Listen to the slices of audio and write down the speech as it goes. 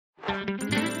Here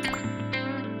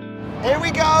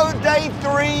we go, day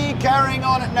 3, carrying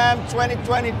on at NAMM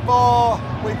 2024.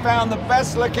 We found the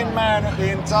best looking man at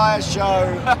the entire show,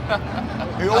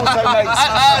 who also makes...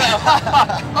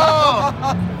 Oh,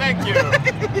 thank you.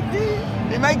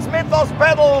 He makes Mythos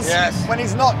pedals when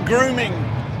he's not grooming.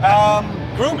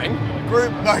 Grooming? No,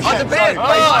 the sorry. beard.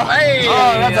 Hey.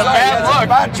 That's a bad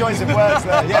bad choice of words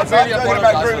there. Yeah, so I'm talking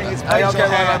about grooming his facial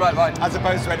hair, right. as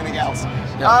opposed to anything else.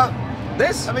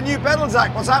 This? I mean, new pedal,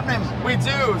 Zach, what's happening? We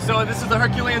do. So this is the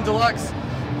Herculean Deluxe.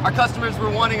 Our customers were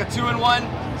wanting a 2-in-1,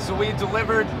 so we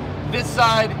delivered. This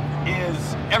side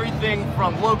is everything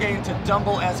from low gain to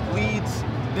Dumble-esque leads.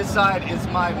 This side is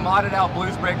my modded out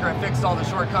blues breaker. I fixed all the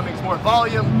shortcomings, more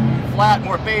volume, flat,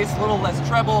 more bass, a little less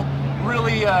treble.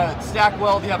 Really stack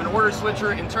weld. You have an order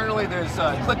switcher internally. There's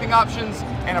clipping options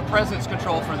and a presence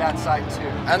control for that side too.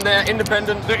 And they're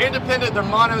independent? They're independent, they're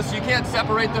mono, so you can't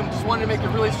separate them. Just wanted to make it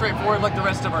really straightforward like the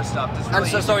rest of our stuff. Really and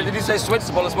so, sorry, did you say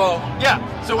switchable as well? Yeah,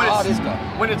 so when,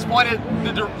 when it's pointed,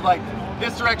 like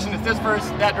this direction is this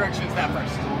first, that direction is that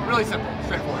first. Really simple,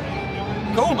 straightforward.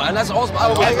 Cool, man, that's awesome. I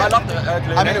love the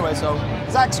Herculean anyway, so.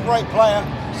 Zach's a great player,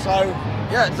 so,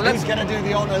 so he's going to do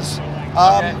the honours.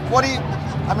 What do you...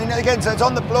 I mean, again, so it's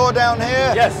on the floor down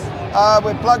here. Yes.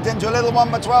 We're plugged into a little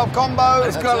 1x12 combo.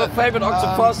 It's got a favourite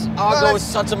Octopus. Argo is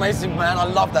such amazing, man. I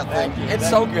love that thing. It's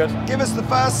so good. Give us the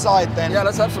first side then. Yeah,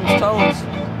 let's have some tones.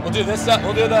 We'll do this side.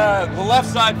 We'll do the left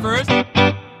side first.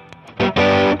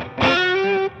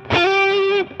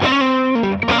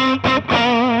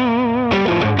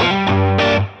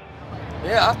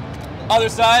 Yeah. Other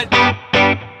side.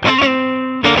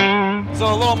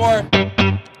 So a little more.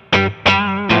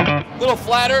 A little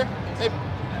flatter, maybe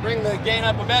bring the gain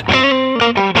up a bit.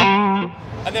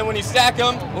 And then when you stack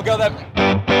them, we'll go that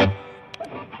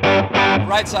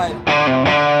right side.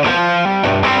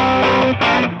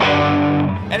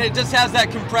 And it just has that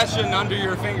compression under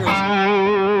your fingers.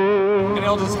 And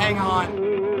it'll just hang on.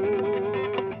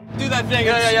 Do that thing.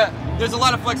 Yeah. There's a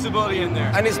lot of flexibility in there.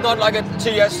 And it's not like a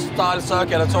TS style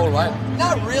circuit at all, right?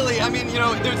 Not really. I mean, you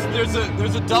know,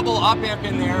 there's a double op amp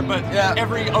in there, but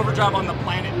every overdrive on the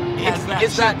planet has that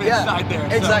chip inside there.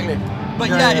 Exactly. So,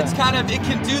 but it's kind of, it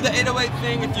can do the 808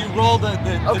 thing if you roll the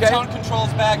tone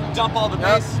controls back, dump all the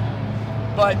bass.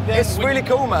 But then it's really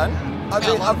cool, man. A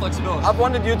lot of flexibility. I've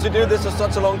wanted you to do this for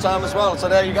such a long time as well, so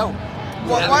there you go.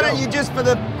 Well, why don't you just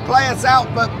play us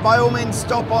out, but by all means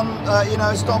stomp on a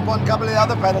couple of the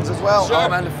other pedals as well. Sure. Oh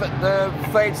man, the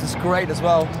fades is great as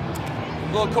well. A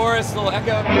little chorus, a little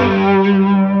echo.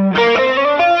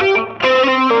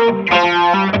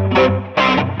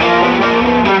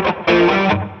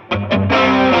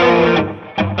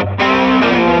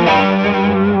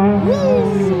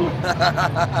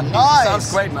 Nice.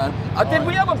 Sounds great, man. Did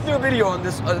we ever do a video on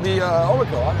this, the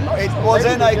Oracle? It was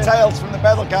in a Tales from the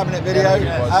Pedal Cabinet video,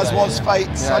 as was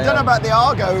Fate's. I don't know about the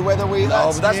Argo, whether we...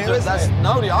 No,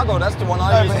 the Argo, that's the one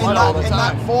I use all the time. In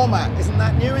that format, isn't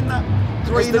that new in that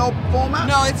 3-knob format?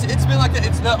 No, it's been like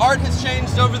that. The art has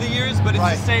changed over the years, but it's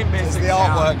the same basic It's the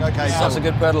artwork, okay. Such a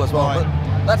good pedal as well.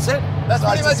 But that's it. That's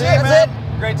nice pretty much to see you, man.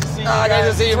 Great to see you Great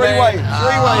to see you, Three-way.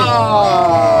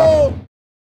 man.